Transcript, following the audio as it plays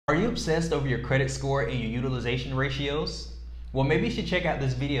obsessed over your credit score and your utilization ratios? Well, maybe you should check out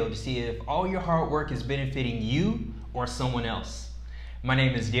this video to see if all your hard work is benefiting you or someone else. My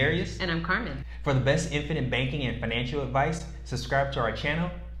name is Darius. And I'm Carmen. For the best infinite banking and financial advice, subscribe to our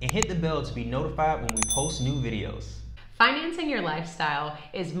channel and hit the bell to be notified when we post new videos. Financing your lifestyle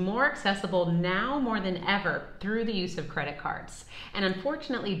is more accessible now more than ever through the use of credit cards. And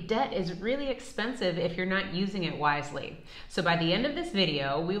unfortunately, debt is really expensive if you're not using it wisely. So by the end of this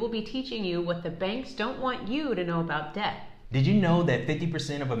video, we will be teaching you what the banks don't want you to know about debt. Did you know that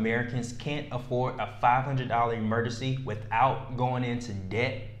 50% of Americans can't afford a $500 emergency without going into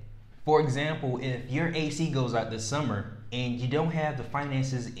debt? For example, if your AC goes out this summer and you don't have the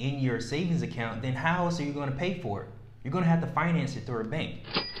finances in your savings account, then how else are you going to pay for it? You're going to have to finance it through a bank.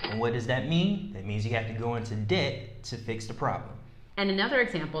 And what does that mean? That means you have to go into debt to fix the problem. And another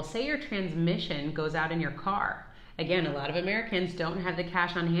example, say your transmission goes out in your car. Again, a lot of Americans don't have the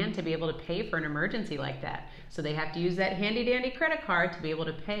cash on hand to be able to pay for an emergency like that. So they have to use that handy dandy credit card to be able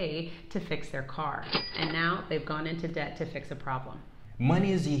to pay to fix their car. And now they've gone into debt to fix a problem.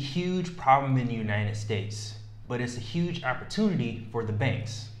 Money is a huge problem in the United States, but it's a huge opportunity for the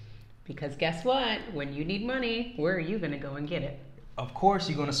banks. Because guess what? When you need money, where are you going to go and get it? Of course,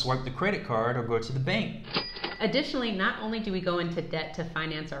 you're going to swipe the credit card or go to the bank. Additionally, not only do we go into debt to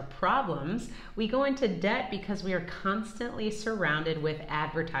finance our problems, we go into debt because we are constantly surrounded with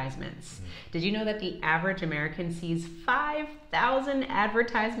advertisements. Did you know that the average American sees 5,000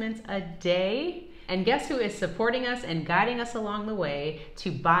 advertisements a day? And guess who is supporting us and guiding us along the way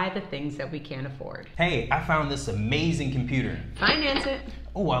to buy the things that we can't afford? Hey, I found this amazing computer. Finance it.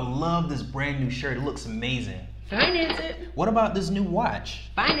 Oh, I love this brand new shirt. It looks amazing. Finance it. What about this new watch?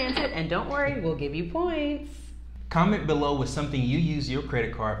 Finance it, and don't worry, we'll give you points. Comment below with something you used your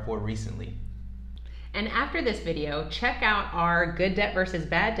credit card for recently. And after this video, check out our good debt versus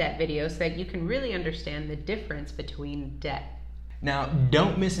bad debt video so that you can really understand the difference between debt. Now,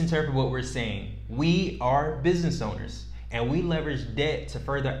 don't misinterpret what we're saying. We are business owners and we leverage debt to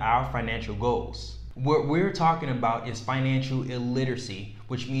further our financial goals. What we're talking about is financial illiteracy,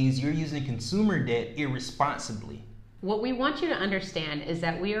 which means you're using consumer debt irresponsibly. What we want you to understand is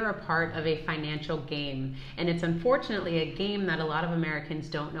that we are a part of a financial game, and it's unfortunately a game that a lot of Americans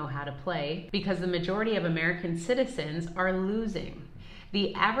don't know how to play because the majority of American citizens are losing.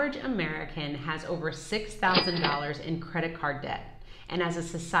 The average American has over $6,000 in credit card debt. And as a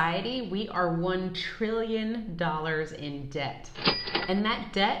society, we are $1 trillion in debt. And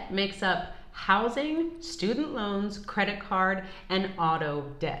that debt makes up housing, student loans, credit card, and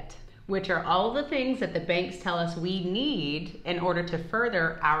auto debt, which are all the things that the banks tell us we need in order to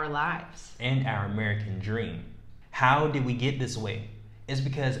further our lives. And our American dream. How did we get this way? It's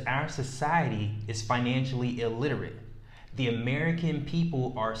because our society is financially illiterate. The American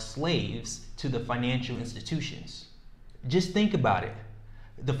people are slaves to the financial institutions. Just think about it.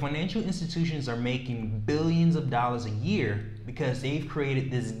 The financial institutions are making billions of dollars a year because they've created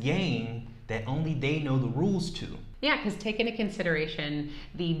this game that only they know the rules to. Yeah, because take into consideration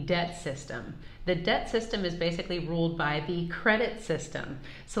the debt system. The debt system is basically ruled by the credit system.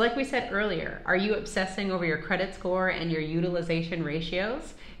 So like we said earlier, are you obsessing over your credit score and your utilization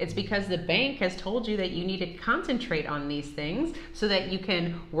ratios? It's because the bank has told you that you need to concentrate on these things so that you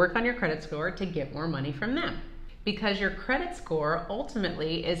can work on your credit score to get more money from them. Because your credit score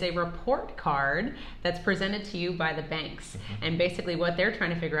ultimately is a report card that's presented to you by the banks. And basically what they're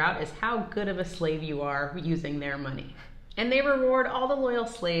trying to figure out is how good of a slave you are using their money. And they reward all the loyal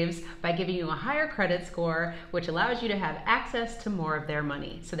slaves by giving you a higher credit score, which allows you to have access to more of their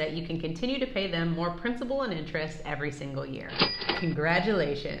money so that you can continue to pay them more principal and interest every single year.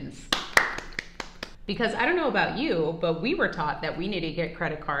 Congratulations. Because I don't know about you, but we were taught that we need to get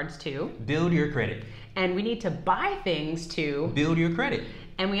credit cards to build your credit. And we need to buy things to build your credit.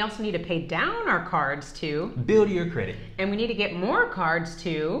 And we also need to pay down our cards to build your credit. And we need to get more cards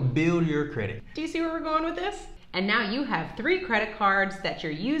to build your credit. Do you see where we're going with this? And now you have 3 credit cards that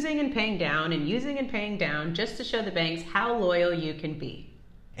you're using and paying down and using and paying down just to show the banks how loyal you can be.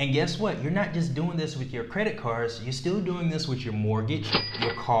 And guess what? You're not just doing this with your credit cards, you're still doing this with your mortgage,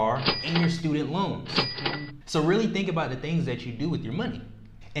 your car, and your student loans. So really think about the things that you do with your money.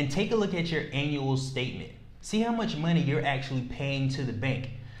 And take a look at your annual statement. See how much money you're actually paying to the bank.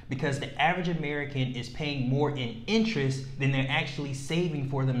 Because the average American is paying more in interest than they're actually saving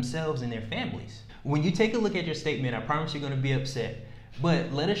for themselves and their families. When you take a look at your statement, I promise you're going to be upset.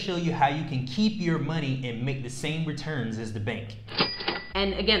 But let us show you how you can keep your money and make the same returns as the bank.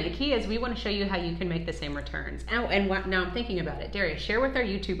 And again, the key is we want to show you how you can make the same returns. Now I'm thinking about it. Darius, share with our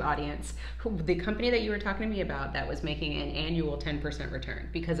YouTube audience the company that you were talking to me about that was making an annual 10% return,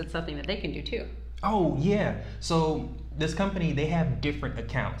 because it's something that they can do too. Oh yeah, so this company, they have different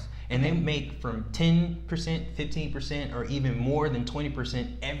accounts and they make from 10%, 15%, or even more than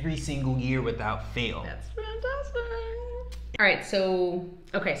 20% every single year without fail. That's fantastic. All right, so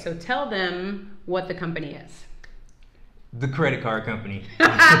tell them what the company is. The credit card company.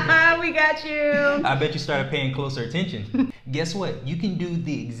 We got you. I bet you started paying closer attention. Guess what? You can do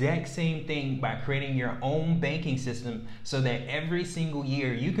the exact same thing by creating your own banking system so that every single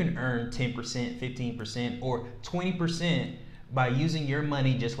year you can earn 10%, 15%, or 20% by using your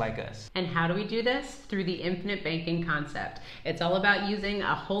money just like us. And how do we do this? Through the infinite banking concept. It's all about using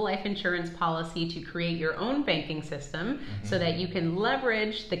a whole life insurance policy to create your own banking system so that you can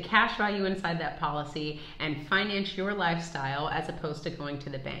leverage the cash value inside that policy and finance your lifestyle as opposed to going to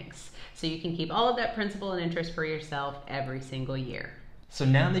the banks. So you can keep all of that principal and interest for yourself every single year. So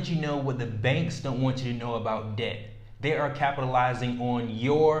now that you know what the banks don't want you to know about debt, they are capitalizing on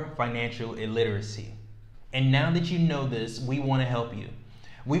your financial illiteracy. And now that you know this, we want to help you.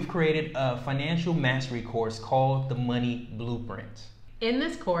 We've created a financial mastery course called the Money Blueprint. In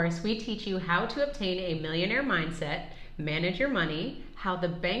this course, we teach you how to obtain a millionaire mindset, manage your money, how the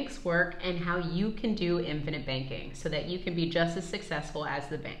banks work, and how you can do infinite banking so that you can be just as successful as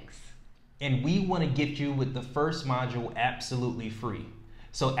the banks. And we want to gift you with the first module absolutely free.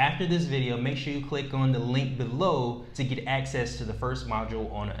 So after this video, make sure you click on the link below to get access to the first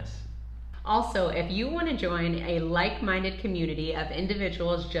module on us. Also, if you want to join a like-minded community of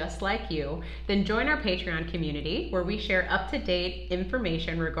individuals just like you, then join our Patreon community where we share up-to-date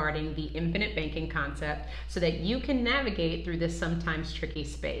information regarding the infinite banking concept so that you can navigate through this sometimes tricky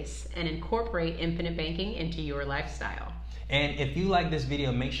space and incorporate infinite banking into your lifestyle. And if you like this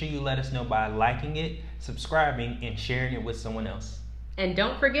video, make sure you let us know by liking it, subscribing, and sharing it with someone else. And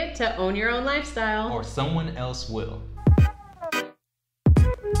don't forget to own your own lifestyle. Or someone else will.